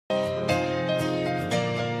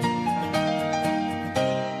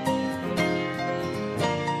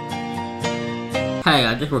Hey,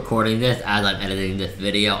 I'm just recording this as I'm editing this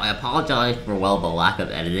video. I apologize for, well, the lack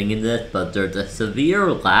of editing in this, but there's a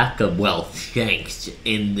severe lack of, well, Shanks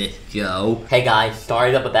in this show. Hey guys,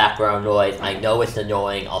 sorry about the background noise. I know it's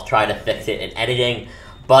annoying. I'll try to fix it in editing,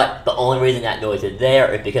 but the only reason that noise is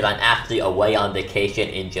there is because I'm actually away on vacation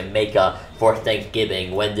in Jamaica for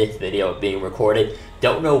Thanksgiving when this video is being recorded.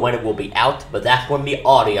 Don't know when it will be out, but that's when the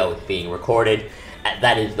audio is being recorded.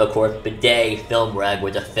 That is, of course, the day Film Reg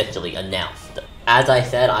was officially announced. As I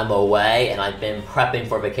said, I'm away, and I've been prepping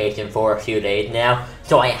for vacation for a few days now,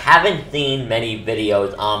 so I haven't seen many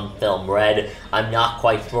videos on Film Red. I'm not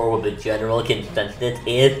quite sure what the general consensus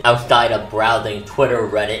is, outside of browsing Twitter,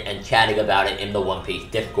 Reddit, and chatting about it in the One Piece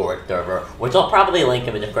Discord server, which I'll probably link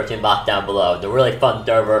in the description box down below. It's a really fun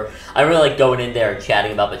server. I really like going in there and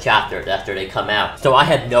chatting about the chapters after they come out, so I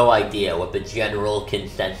have no idea what the general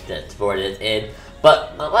consensus for this is.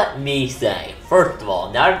 But let me say, first of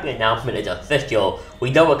all, now that the announcement is official,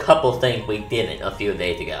 we know a couple things we didn't a few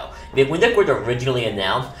days ago. When this was originally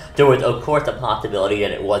announced, there was of course a possibility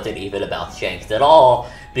that it wasn't even about Shanks at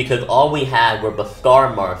all, because all we had were the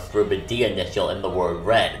scar marks through the D initial in the word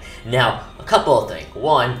red. Now, a couple of things.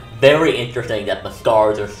 One, very interesting that the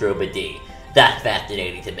scars are through the D. That's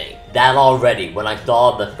fascinating to me. That already, when I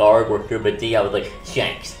saw the scars were through the D, I was like,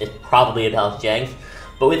 Shanks. It's probably about Shanks.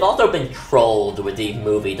 But we've also been trolled with these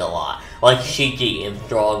movies a lot. Like Shiki in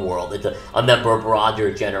Strong World is a member of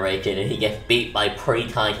Roger's generation, and he gets beat by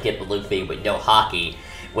pre-time skip Luffy with no hockey,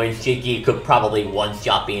 when Shiki could probably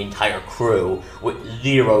one-shot the entire crew with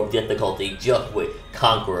zero difficulty just with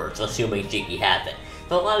Conquerors, assuming Shiki has it.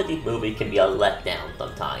 So a lot of these movies can be a letdown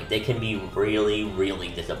sometimes. They can be really, really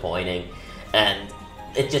disappointing, and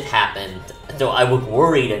it just happened. So I was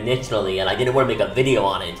worried initially, and I didn't want to make a video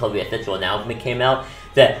on it until the official announcement came out,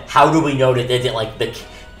 that how do we know that this isn't like the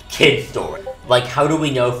kid story? Like, how do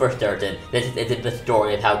we know for certain this isn't the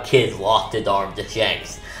story of how kids lost his arm to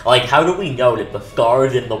Shanks? Like, how do we know that the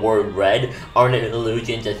scars in the word red aren't an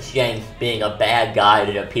allusion to Shanks being a bad guy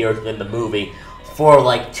that appears in the movie for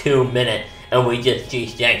like 2 minutes, and we just see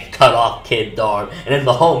Shanks cut off Kid's arm, and then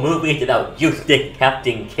the whole movie is about Eustace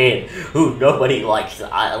Captain Kid, who nobody likes.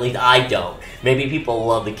 At least I don't. Maybe people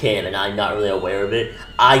love the Kid, and I'm not really aware of it.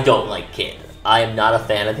 I don't like Kid. I am not a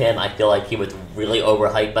fan of him. I feel like he was really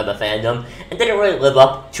overhyped by the fandom, and didn't really live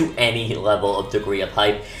up to any level of degree of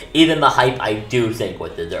hype. Even the hype I do think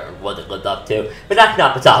was deserved wasn't lived up to, but that's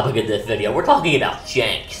not the topic of this video. We're talking about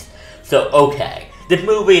Shanks. So, okay. This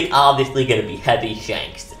movie is obviously going to be heavy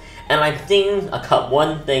Shanks. And I've seen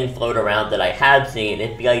one thing float around that I have seen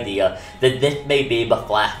is the idea that this may be the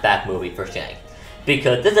flashback movie for Shanks.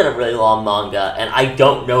 Because this is a really long manga, and I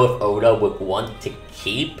don't know if Oda would want to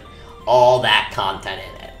keep all that content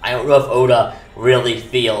in it. I don't know if Oda really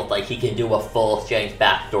feels like he can do a full Shanks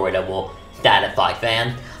backstory that will satisfy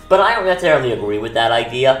fans, but I don't necessarily agree with that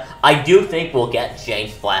idea. I do think we'll get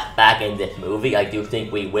Shanks flashback in this movie, I do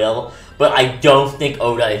think we will, but I don't think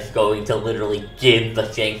Oda is going to literally give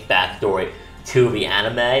the Shanks backstory to the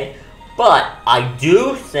anime. But I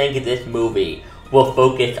do think this movie will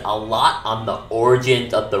focus a lot on the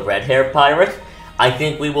origins of the Red Hair Pirates. I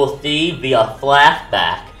think we will see via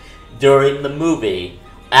flashback during the movie,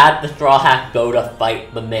 as the Straw Hats go to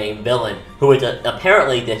fight the main villain, who is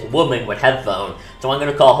apparently this woman with headphones, so I'm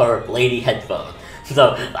going to call her Lady Headphones.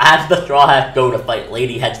 So, as the Straw Hats go to fight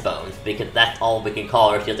Lady Headphones, because that's all we can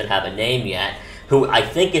call her, she doesn't have a name yet, who I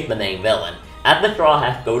think is the main villain, as the Straw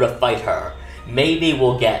Hats go to fight her, maybe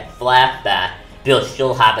we'll get flashback, because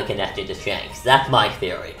she'll have a connection to Shanks. That's my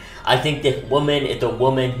theory. I think this woman is a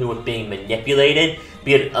woman who is being manipulated,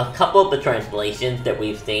 because a couple of the translations that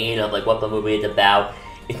we've seen of like what the movie is about,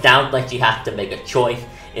 it sounds like she has to make a choice.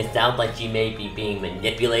 It sounds like she may be being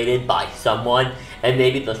manipulated by someone, and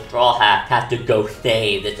maybe the Straw Hat has to go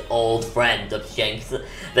save this old friend of Shanks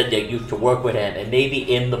that they used to work with him, and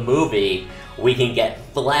maybe in the movie we can get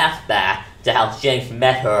flashback to how Shanks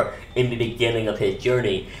met her in the beginning of his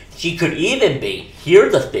journey. She could even be,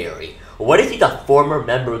 here's a theory, what if she's a former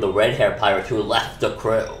member of the Red Hair Pirates who left the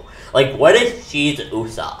crew? Like, what if she's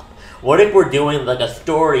Usopp? What if we're doing, like, a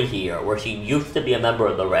story here where she used to be a member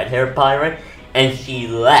of the Red Hair Pirate, and she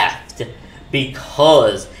left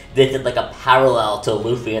because this is, like, a parallel to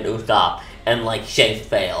Luffy and Usopp, and, like, Shanks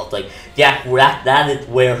failed. Like, yeah, that is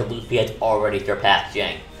where Luffy has already surpassed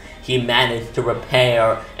Shanks. He managed to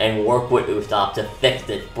repair and work with Usopp to fix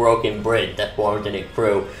this broken bridge that formed in his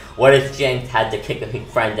crew. What if Shanks had to kick a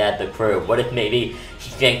friend out of the crew? What if maybe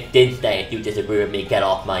Shanks did say, if you disagree with me, get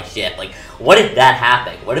off my ship? Like, what if that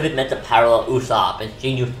happened? What if it meant to parallel Usopp, and she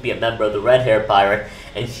used to be a member of the Red Hair Pirate,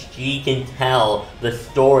 and she can tell the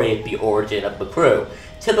story of the origin of the crew?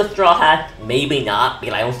 To the Straw Hats, maybe not,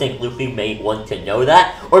 because I don't think Luffy may want to know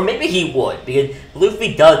that. Or maybe he would, because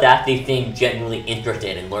Luffy does actually seem genuinely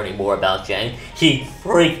interested in learning more about Shanks. He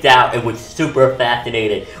freaked out and was super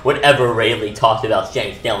fascinated whenever Rayleigh talked about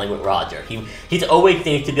Shanks dealing with Roger. He's always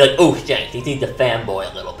seems to be like, oh, Shanks. He seems to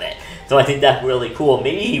fanboy a little bit. So I think that's really cool.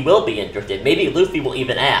 Maybe he will be interested. Maybe Luffy will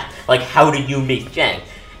even ask, like, how did you meet Shanks?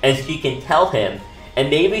 And she can tell him,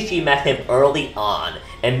 and maybe she met him early on,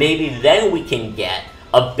 and maybe then we can get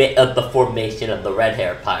a bit of the formation of the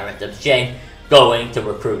red-haired pirates, of Shanks going to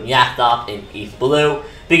recruit Yasopp in East Blue,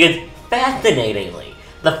 because, fascinatingly,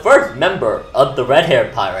 the first member of the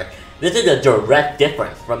red-haired pirates, this is a direct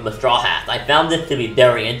difference from the Straw Hats. I found this to be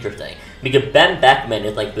very interesting, because Ben Beckman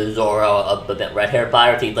is like the Zoro of the red-haired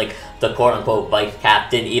pirates. He's like the quote-unquote vice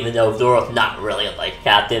captain, even though Zoro's not really a vice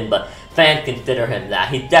captain, but fans consider him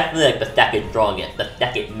that. He's definitely like the second strongest, the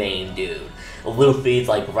second main dude. Luffy's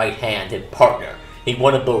like right hand, his partner. He's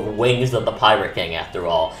one of the wings of the Pirate King, after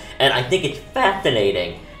all. And I think it's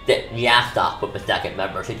fascinating that Yasopp was the second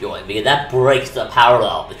member to join, because that breaks the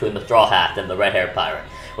parallel between the Straw Hats and the red-haired pirate,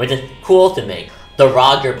 which is cool to me. The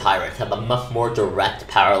Roger Pirates have a much more direct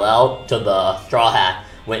parallel to the Straw Hats,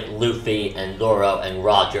 with Luffy and Zoro and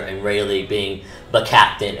Roger and Rayleigh being the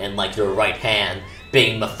captain and like their right hand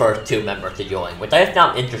being the first two members to join, which I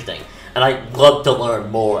found interesting. And I'd love to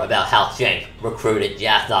learn more about how Shanks recruited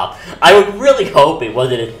Yasopp. I would really hope it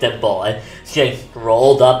wasn't as simple as Shanks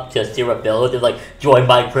strolled up to Syrup Village and like, joined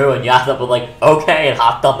my crew, and Yasopp was like, okay, and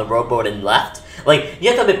hopped on the rowboat and left. Like,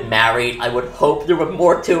 Yasopp been married, I would hope there was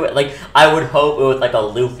more to it. Like, I would hope it was like a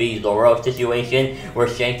Luffy-Zoro situation, where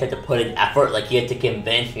Shanks had to put in effort, like he had to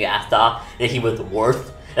convince Yasopp that he was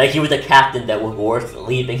worth, like he was a captain that was worth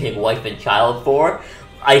leaving his wife and child for.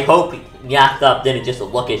 I hope Yasopp didn't just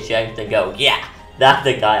look at Shanks and go, yeah, that's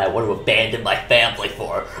the guy I would have abandoned my family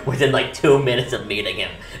for within like 2 minutes of meeting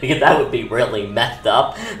him, because that would be really messed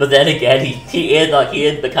up. But then again, he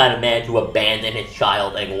is the kind of man to abandon his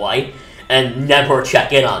child and wife and never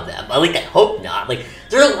check in on them. At least I hope not. Like,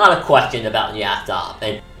 there's a lot of questions about Yasopp,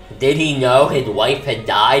 and did he know his wife had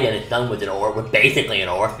died and his son was basically an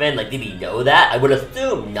orphan? Like, did he know that? I would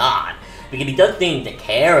assume not, because he does seem to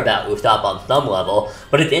care about Usopp on some level,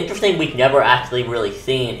 but it's interesting we've never actually really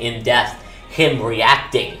seen in depth him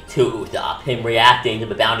reacting to Usopp, him reacting to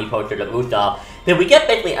the bounty poster of Usopp. Then we get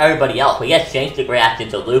basically everybody else. We get Shanks' reaction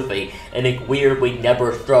to Luffy, and it's weird we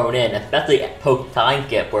never thrown in, especially at post-time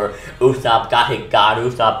skip where Usopp got his God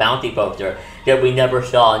Usopp bounty poster, that we never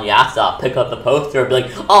saw Yasopp pick up the poster and be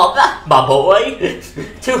like, oh, that's my boy!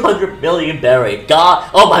 200 million buried. God,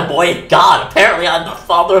 oh, my boy is God. Apparently I'm the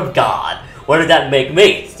father of God. What does that make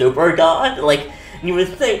me? Super God? Like, you would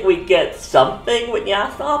think we'd get something with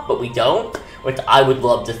Yasopp, but we don't, which I would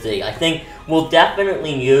love to see. I think we'll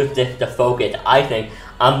definitely use this to focus, I think,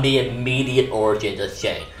 on the immediate origins of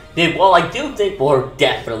Shanks. While I do think we're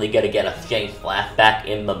definitely going to get a Shanks flashback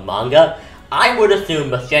in the manga, I would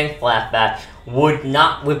assume the Shanks flashback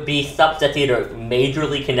would be stuff that's either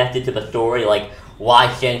majorly connected to the story, like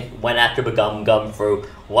why Shanks went after the Gum Fruit,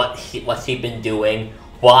 what's he been doing,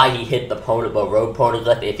 why he hit the road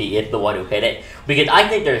poneglyph if he is the one who hit it. Because I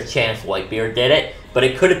think there's a chance Whitebeard did it, but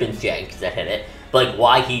it could have been Shanks that hit it. But like,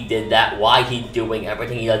 why he did that, why he's doing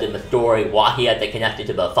everything he does in the story, why he had to connect it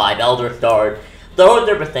to the 5 Elder Stars. Those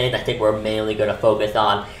are the things I think we're mainly going to focus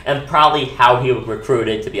on, and probably how he was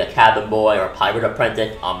recruited to be a cabin boy or a pirate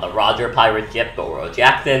apprentice on the Roger pirate ship, Goro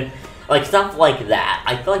Jackson. Like, stuff like that.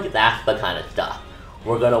 I feel like that's the kind of stuff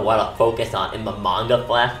we're going to want to focus on in the manga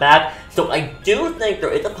flashback. So I do think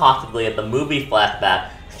there is a possibility that the movie flashback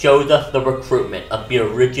shows us the recruitment of the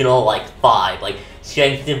original, like, 5, like,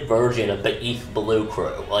 Shanks' version of the East Blue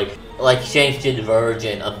crew, like Shanks'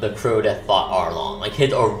 version of the crew that fought Arlong, like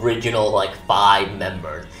his original, like, 5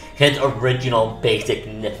 members, his original basic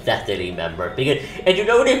necessity member. Because, and you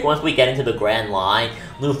notice once we get into the Grand Line,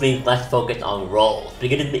 Luffy's less focused on roles,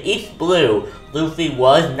 because in the East Blue, Luffy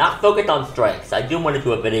was not focused on strengths. I do want to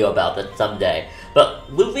do a video about this someday.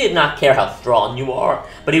 But Luffy did not care how strong you are,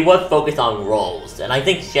 but he was focused on roles, and I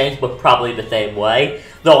think Shanks was probably the same way,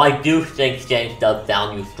 though I do think Shanks does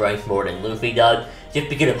value strength more than Luffy does, just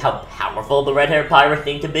because of how powerful the red-haired pirates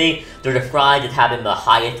seem to be. They're described as having the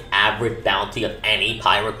highest average bounty of any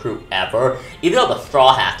pirate crew ever, even though the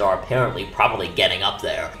Straw Hats are apparently probably getting up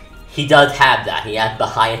there. He does have that. He has the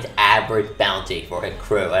highest average bounty for his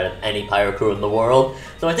crew out of any pirate crew in the world,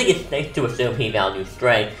 so I think it's safe to assume he values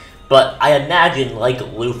strength. But I imagine, like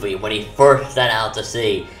Luffy, when he first set out to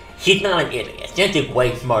sea, he's not an idiot. Shanks is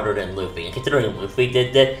way smarter than Luffy, and considering Luffy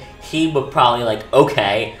did this, he would probably like,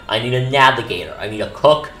 okay, I need a navigator, I need a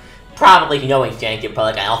cook, probably knowing Shanks, he'd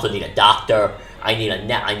probably like, I also need a doctor, I need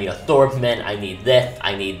a swordsman, I need this,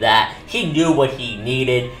 I need that. He knew what he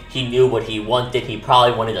needed, he knew what he wanted. He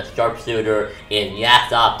probably wanted a sharpshooter in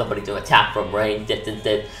Yasop, somebody to attack from range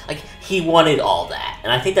distances. Like, he wanted all that.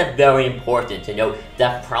 And I think that's very important to note.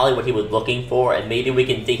 That's probably what he was looking for, and maybe we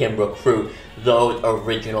can see him recruit those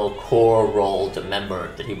original core roles and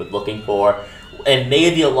members that he was looking for. And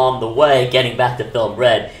maybe along the way, getting back to Film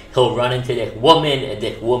Red, he'll run into this woman, and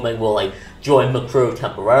this woman will, like, join the crew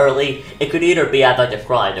temporarily. It could either be, as I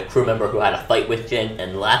described, a crew member who had a fight with Shanks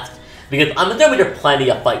and left, because I'm assuming there's plenty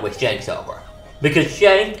of fight with Shanks over. Because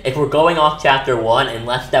Shanks, if we're going off Chapter 1,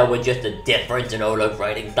 unless that was just a difference in Oda's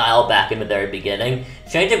writing style back in the very beginning,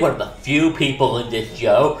 Shanks is one of the few people in this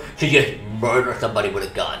show to just murder somebody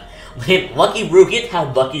with a gun. Lucky Roo, he just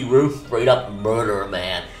had Lucky Roo straight up murder a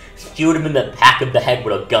man, shoot him in the back of the head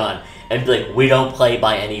with a gun, and be like, we don't play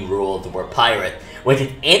by any rules, we're pirates. Which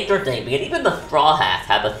is interesting, because even the Straw Hats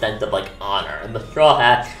have a sense of, like, honor. And the Straw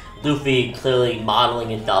Hats, Luffy clearly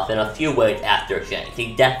modeling himself in a few ways after Shanks.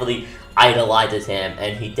 He definitely idolizes him,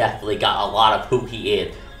 and he definitely got a lot of who he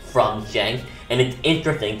is from Shanks. And it's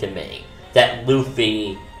interesting to me that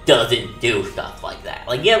Luffy doesn't do stuff like that.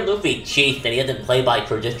 Like, yeah, Luffy cheats and he doesn't play by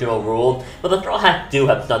traditional rules, but the Straw Hats do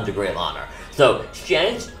have some degree of honor. So,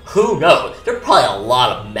 Shanks, who knows? There's probably a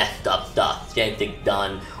lot of messed up stuff Shanks has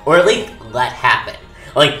done, or at least let happen.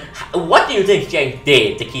 Like, what do you think Shanks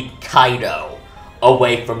did to keep Kaido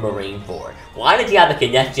away from Marineford? Why did he have a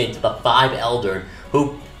connection to the 5 Elders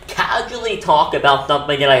who casually talk about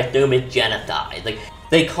something that I assume is genocide? Like,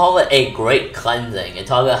 they call it a great cleansing and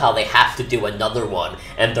talk about how they have to do another one,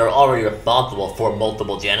 and they're already responsible for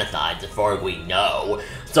multiple genocides as far as we know.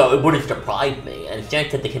 So it wouldn't surprise me, and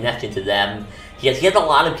Shanks had the connection to them. He has a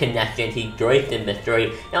lot of connections, he's draped in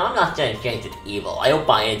mystery. Now, I'm not saying Shanks is evil, I don't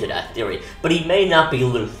buy into that theory, but he may not be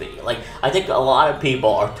Luffy. Like, I think a lot of people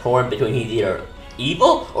are torn between he's either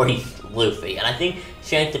evil or he's Luffy, and I think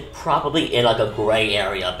Shanks is probably in, like, a gray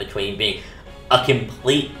area between being a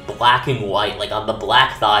complete black and white, like on the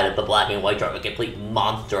black side of the black and white chart, a complete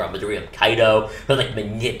monster on the degree of Kaido, who's like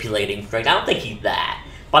manipulating strength. I don't think he's that.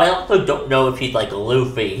 But I also don't know if he's like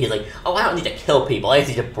Luffy. He's like, oh, I don't need to kill people, I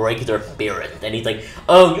just need to break their spirits. And he's like,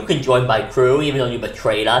 oh, you can join my crew even though you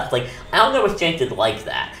betrayed us. Like, I don't know if Shanks is like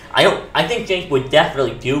that. I think Shanks would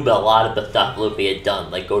definitely do a lot of the stuff Luffy had done,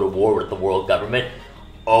 like go to war with the world government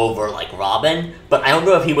over like Robin. But I don't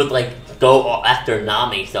know if he would like go after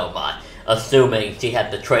Nami so much, assuming she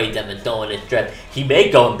had betrayed them and stolen his ship. He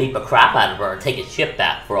may go and beat the crap out of her and take his ship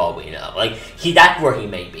back for all we know. Like, that's where he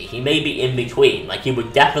may be. He may be in between. Like, he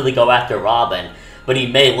would definitely go after Robin, but he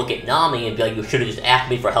may look at Nami and be like, you should have just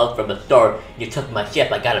asked me for help from the start. You took my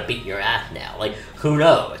ship, I gotta beat your ass now. Like, who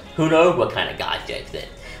knows? Who knows what kind of guy Shanks is?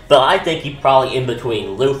 But I think he's probably in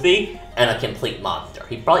between Luffy and a complete monster.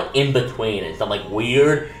 He's probably in between in some, like,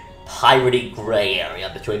 weird, piratey gray area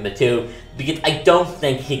between the two, because I don't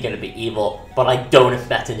think he's gonna be evil, but I don't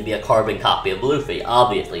expect him to be a carbon copy of Luffy.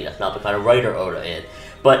 Obviously, that's not the kind of writer Oda is.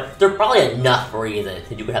 But there's probably enough reasons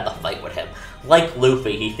that you could have to fight with him. Like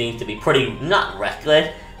Luffy, he seems to be pretty, not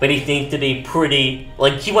reckless, but he seems to be pretty,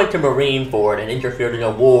 like, he went to Marineford and interfered in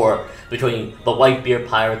a war between the Whitebeard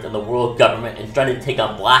pirates and the world government and started to take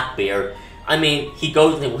on Blackbeard. I mean, he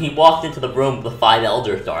walks into the room with the 5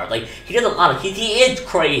 Elder Stars. Like, he does a lot of, he is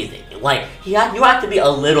crazy. Like, you have to be a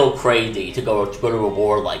little crazy to go to a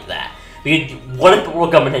war like that. Because what if the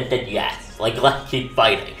world government had said yes? Like, let's keep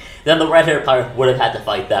fighting. Then the Red Hair Pirates would have had to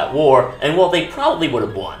fight that war, and well, they probably would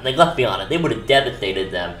have won. Like, let's be honest, they would have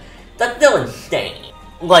devastated them. That's still insane.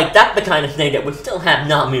 Like, that's the kind of thing that would still have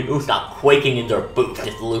Nami and Usopp quaking in their boots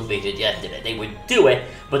if Luffy suggested it. They would do it,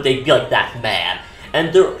 but they'd be like, that's mad.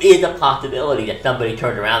 And there is a possibility that somebody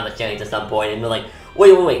turned around the Shanks at some point and be like,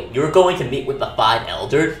 wait, you're going to meet with the 5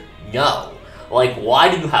 Elders? No. Like,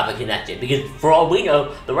 why do you have a connection? Because for all we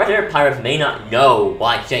know, the Red Hair Pirates may not know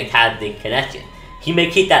why Shanks has the connection. He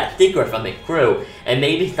may keep that a secret from his crew, and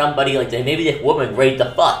maybe somebody, like, maybe this woman raised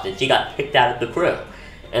a fuss and she got kicked out of the crew.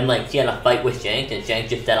 And, like, she had a fight with Shanks, and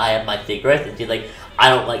Shanks just said, I have my secrets, and she's like, I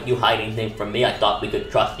don't like you hiding things from me, I thought we could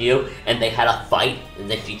trust you. And they had a fight, and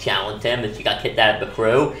then she challenged him, and she got kicked out of the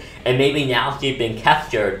crew. And maybe now she's been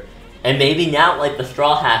captured, and maybe now, like, the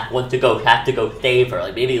Straw Hat have to go save her.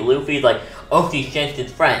 Like, maybe Luffy's like, oh, she's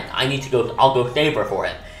Shanks' friend, I'll go save her for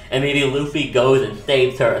him. And maybe Luffy goes and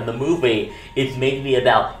saves her, and the movie is maybe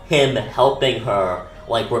about him helping her,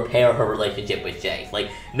 like, repair her relationship with Shanks.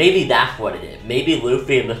 Like, maybe that's what it is. Maybe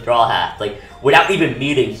Luffy and the Straw Hats, like, without even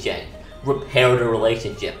meeting Shanks, repair their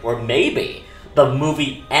relationship. Or maybe the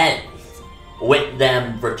movie ends with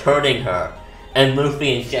them returning her and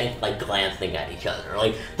Luffy and Shanks like glancing at each other.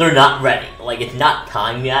 Like, they're not ready. Like, it's not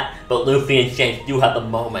time yet, but Luffy and Shanks do have the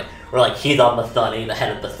moment where like he's on the Sunny, the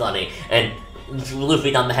head of the Sunny, and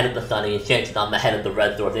Luffy's on the head of the Sunny, and Shanks is on the head of the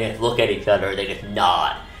Red Sword. They just look at each other, they just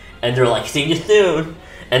nod, and they're like, "See you soon."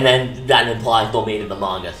 And then that implies they'll meet in the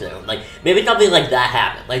manga soon. Like, maybe something like that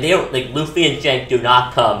happened. Like, Luffy and Shanks do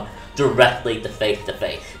not come directly to face to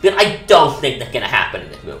face. Because I don't think that's gonna happen in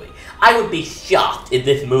this movie. I would be shocked if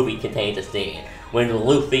this movie contains a scene when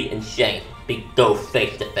Luffy and Shanks go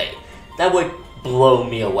face to face. That would blow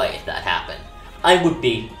me away if that happened. I would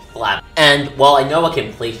be flabbergasted. And while I know a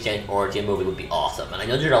complete Shanks origin movie would be awesome, and I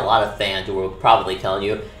know there's a lot of fans who will probably tell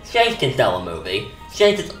you, Shanks can sell a movie.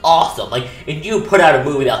 Shanks is awesome. Like, if you put out a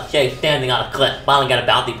movie about Shanks standing on a cliff, finally got a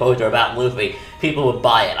bounty poster about Luffy, people would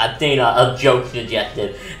buy it. I've seen a joke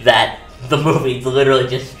suggested that the movie's literally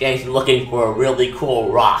just Shanks looking for a really cool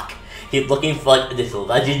rock. He's looking for like this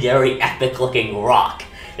legendary, epic-looking rock.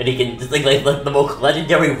 And he can just like the most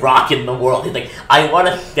legendary rock in the world. He's like, I want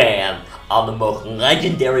to stand on the most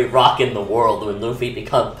legendary rock in the world when Luffy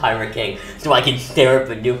becomes Pirate King, so I can stare at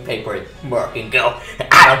the newspaper and smirk and go,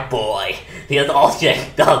 attaboy! Because all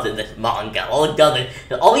Shanks does in this manga, all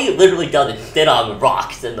he literally does is sit on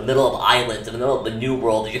rocks in the middle of islands, in the middle of the New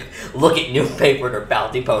World, and just look at newspapers or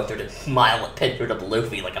bounty posters and smile at pictures of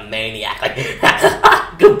Luffy like a maniac, like,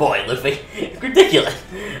 good boy, Luffy. It's ridiculous.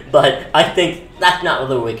 But I think that's not what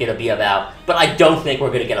the movie's gonna be about, but I don't think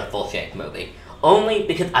we're gonna get a full Shanks movie. Only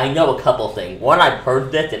because I know a couple things. One, I've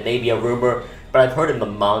heard this, it may be a rumor, but I've heard in the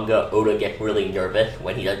manga, Oda gets really nervous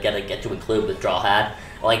when he doesn't get to include the Straw Hat.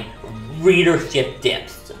 Like, readership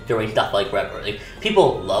dips during stuff like Reverie.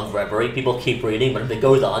 People love Reverie, people keep reading, but if it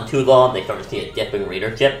goes on too long, they start to see a dip in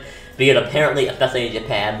readership. Because apparently, especially in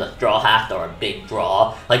Japan, the Straw Hats are a big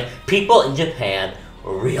draw. Like, people in Japan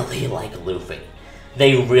really like Luffy.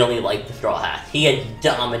 They really like the Straw Hats. He has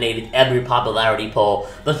dominated every popularity poll.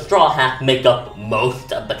 The Straw Hats make up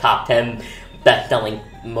most of the top 10 best-selling,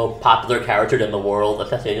 most popular characters in the world,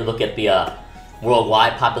 especially if you look at the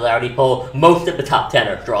worldwide popularity poll. Most of the top 10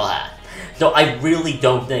 are Straw Hats. So I really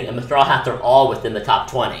don't think, and the Straw Hats are all within the top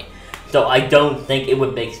 20. So I don't think it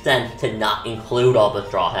would make sense to not include all the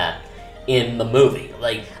Straw Hats in the movie.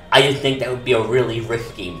 Like, I just think that would be a really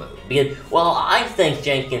risky move. Because, while I think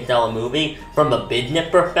Shanks can sell a movie, from a business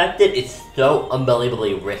perspective, it's so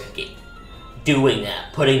unbelievably risky. Doing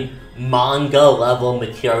that, putting manga-level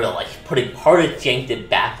material, like putting part of Shanks'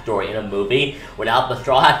 backstory in a movie without the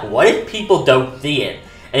Straw Hats. What if people don't see it?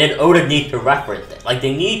 And then Oda needs to reference it. Like,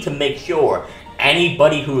 they need to make sure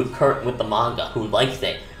anybody who is current with the manga, who likes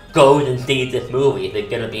it, goes and sees this movie if it's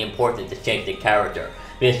going to be important to Shanks' character.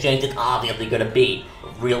 Because Shanks is obviously going to be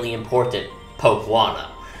really important post-Wano.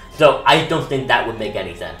 So I don't think that would make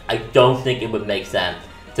any sense. I don't think it would make sense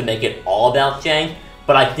to make it all about Shanks,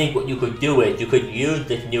 but I think what you could do is you could use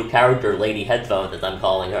this new character, Lady Headphones as I'm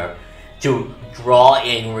calling her, to draw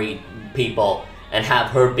in people and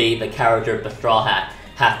have her be the character the Straw Hats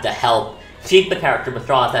have to help. She's the character the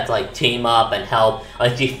Straw Hats have to like team up and help.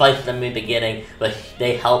 Like, she fights them in the beginning, but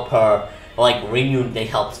they help her. Like, they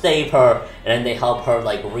help save her, and then they help her,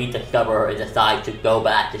 like, rediscover her and decide to go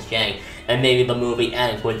back to Shanks, and maybe the movie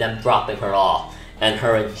ends with them dropping her off, and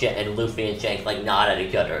her and Luffy and Shanks, like, nod at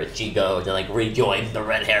each other as she goes and, like, rejoins the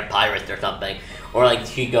red-haired pirates or something, or, like,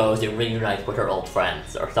 she goes and reunites with her old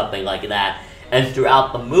friends, or something like that. And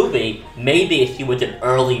throughout the movie, maybe if she was an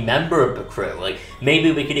early member of the crew, like,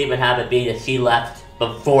 maybe we could even have it be that she left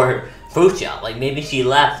before Fuchsia, like, maybe she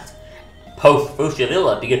left post-Fuchsia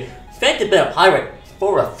Villa, because Shanks has been a pirate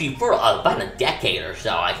for about a decade or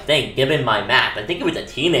so, I think, given my math. I think he was a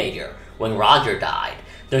teenager when Roger died.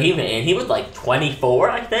 So he was like 24,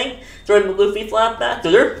 I think, during the Luffy flashback. So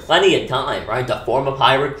there's plenty of time, right, to form a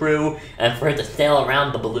pirate crew and for her to sail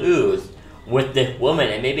around the blues with this woman.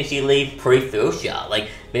 And maybe she leaves pre-Fuchsia. Like,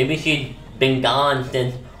 maybe she'd been gone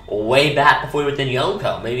since way back before he was in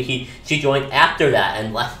Yonko. Maybe she joined after that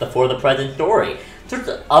and left before the present story. There's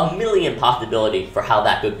a million possibilities for how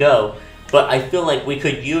that could go, but I feel like we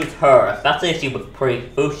could use her, especially if she was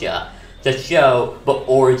pre-Fuchsia, to show the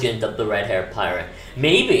origins of the red-haired pirate.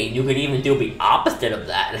 Maybe you could even do the opposite of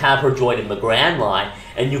that and have her join in the Grand Line,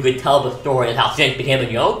 and you could tell the story of how Shanks became a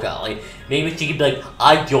Yonko. Like, maybe she could be like,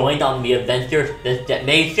 I joined on the adventures that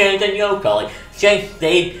made Shanks and Yonko. Like, Shanks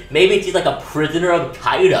saved, maybe she's like a prisoner of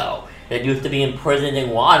Kaido that used to be imprisoned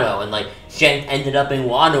in Wano, and like, Shanks ended up in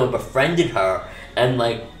Wano and befriended her. And,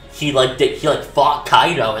 like, he fought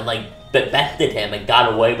Kaido and, like, bested him and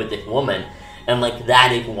got away with this woman. And, like,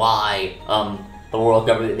 that is why, the world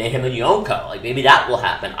government made him a Yonko. Like, maybe that will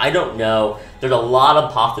happen. I don't know. There's a lot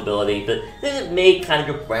of possibilities, but this is me kind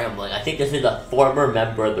of just rambling. I think this is a former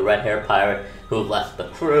member of the Red Hair Pirate who left the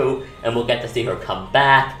crew, and we'll get to see her come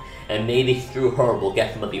back, and maybe through her we'll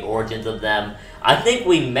get some of the origins of them. I think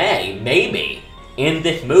we maybe, in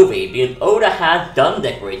this movie, because Oda has done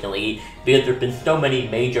this recently, because there's been so many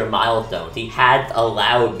major milestones. He has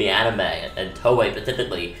allowed the anime, and Toei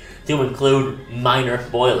specifically, to include minor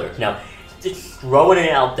spoilers. Now, just throwing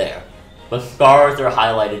it out there, the scars are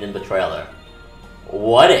highlighted in the trailer.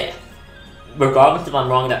 What if, regardless if I'm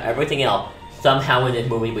wrong about everything else, somehow in this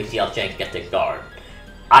movie we see how Shanks gets his scarred?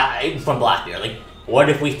 From Blackbeard, like, what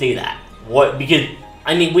if we see that? What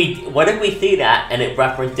if we see that and it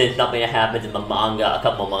references something that happens in the manga a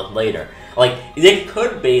couple months later? Like, this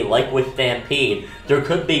could be, like with Stampede, there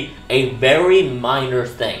could be a very minor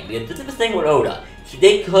thing. Because this is the thing with Oda.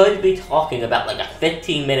 They could be talking about, like, a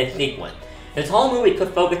 15-minute sequence. This whole movie could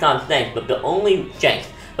focus on Shanks, but the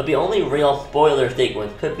only real spoiler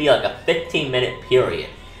sequence could be, like, a 15-minute period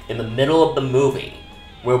in the middle of the movie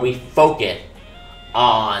where we focus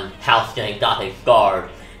on how Shanks got his scarred,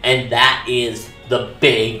 and that is the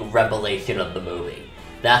big revelation of the movie.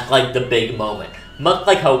 That's like the big moment. Much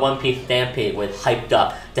like how One Piece Stampede was hyped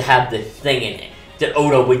up to have this thing in it that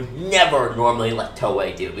Oda would never normally let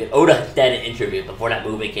Toei do. Because Oda said in interviews before that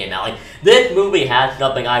movie came out, like, this movie has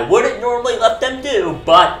something I wouldn't normally let them do,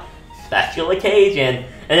 but special occasion.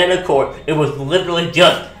 And then of course, it was literally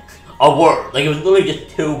just a word. Like, it was literally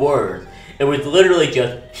just 2 words. It was literally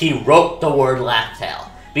just, he wrote the word Laptail.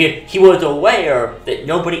 Because he was aware that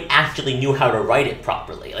nobody actually knew how to write it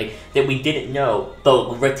properly. Like, that we didn't know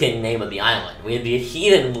the written name of the island.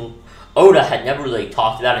 Oda had never really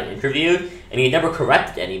talked about it in interviews, and he had never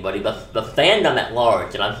corrected anybody, but the fandom at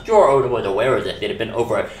large, and I'm sure Oda was aware of this, it had been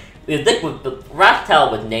over...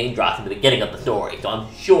 Raftel was name dropped in the beginning of the story, so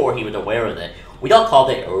I'm sure he was aware of it. We all called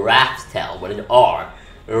it Raftel with an R.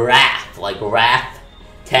 Raft, like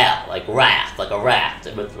Raftel, like raft, like a raft.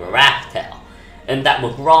 It was Raftel. And that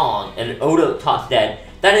was wrong, and Oda said,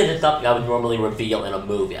 that isn't something I would normally reveal in a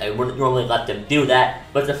movie. I wouldn't normally let them do that,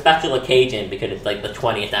 but it's a special occasion because it's like the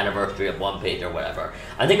 20th anniversary of One Piece or whatever.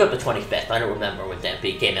 I think it was the 25th, I don't remember when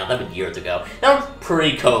Stampede came out, that was years ago. That was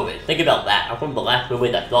pre-COVID, think about that. That was one of the last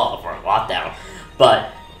movies I saw before lockdown.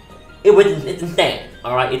 But, it's insane,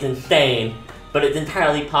 alright? It's insane, but it's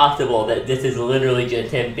entirely possible that this is literally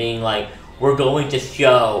just him being like, we're going to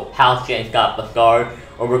show how Shanks got the scar,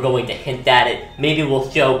 or we're going to hint at it. Maybe we'll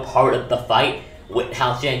show part of the fight, with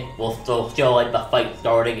how Shanks will still show like the fight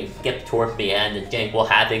starting and skip towards the end, and Shanks will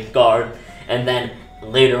have his guard, and then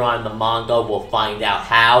later on in the manga we'll find out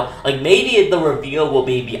how. Like, maybe the reveal will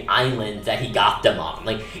be the islands that he got them on.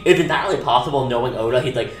 Like, it's entirely possible, knowing Oda,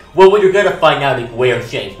 he's like, well, what you're gonna find out is where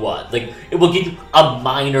Shanks was. Like, it will give you a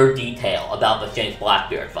minor detail about the Shanks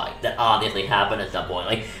Blackbeard fight that obviously happened at some point.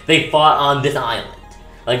 Like, they fought on this island.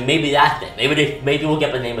 Like, maybe that's it. Maybe we'll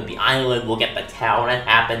get the name of the island, we'll get the town that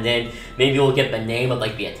happened in, maybe we'll get the name of,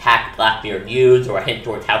 like, the attack Blackbeard used, or a hint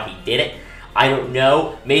towards how he did it. I don't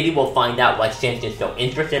know. Maybe we'll find out why Shanks is so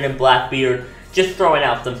interested in Blackbeard. Just throwing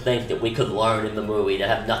out some things that we could learn in the movie that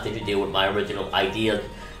have nothing to do with my original ideas.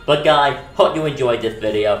 But guys, hope you enjoyed this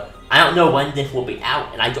video. I don't know when this will be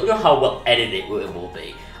out, and I don't know how well edited it will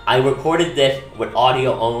be. I recorded this with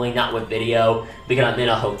audio only, not with video, because I'm in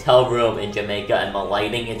a hotel room in Jamaica and the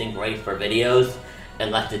lighting isn't great for videos,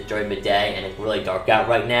 unless it's during the day and it's really dark out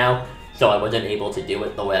right now, so I wasn't able to do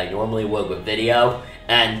it the way I normally would with video,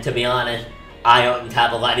 and to be honest, I don't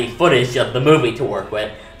have a lot of footage of the movie to work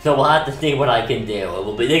with, so we'll have to see what I can do. It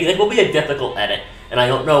will be a difficult edit, and I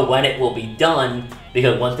don't know when it will be done,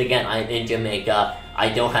 because once again, I'm in Jamaica, I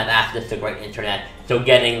don't have access to great internet, so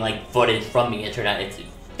getting like footage from the internet, it's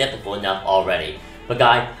difficult enough already. But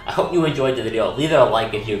guys, I hope you enjoyed the video. Leave it a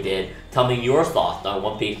like if you did. Tell me your thoughts on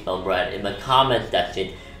One Piece Film Bread in the comment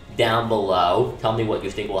section down below. Tell me what you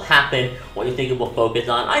think will happen, what you think it will focus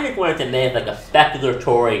on. I just wanted to make like a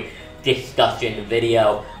speculatory discussion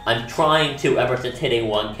video. I'm trying to, ever since hitting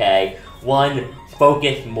 1K,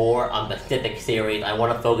 focus more on specific series. I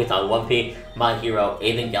want to focus on One Piece, My Hero,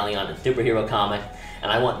 Evangelion, and superhero comics,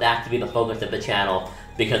 and I want that to be the focus of the channel,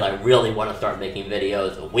 because I really want to start making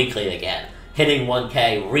videos weekly again. Hitting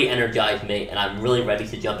 1K re-energized me, and I'm really ready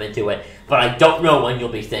to jump into it, but I don't know when you'll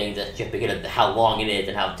be seeing this, just because of how long it is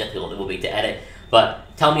and how difficult it will be to edit.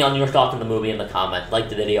 But tell me on your thoughts on the movie in the comments. Like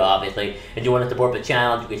the video, obviously. If you want to support the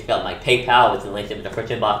channel, you can check out my PayPal, which is linked in the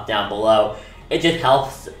description box down below. It just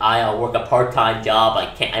helps. I work a part-time job.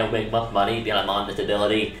 I don't make much money because I'm on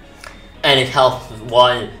disability. And it helps,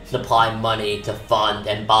 one, supply money to fund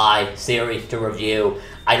and buy series to review.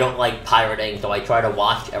 I don't like pirating, so I try to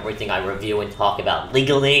watch everything I review and talk about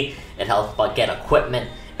legally. It helps me get equipment.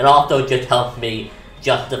 It also just helps me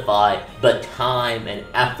justify the time and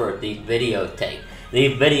effort these videos take.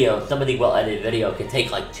 These videos, some of these well-edited videos can take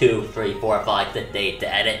like 2, 3, 4, 5, 6 days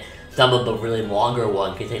to edit. Some of the really longer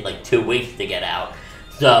ones can take like 2 weeks to get out.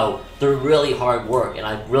 So, they're really hard work, and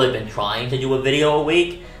I've really been trying to do a video a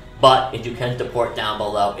week. But if you can support down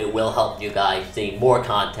below, it will help you guys see more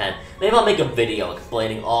content. Maybe I'll make a video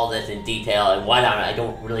explaining all this in detail, and why not? I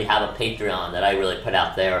don't really have a Patreon that I really put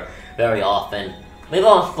out there very often. Maybe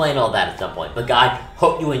I'll explain all that at some point. But guys,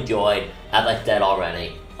 hope you enjoyed, as I said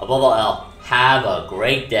already. Above all else, have a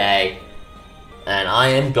great day, and I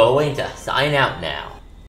am going to sign out now.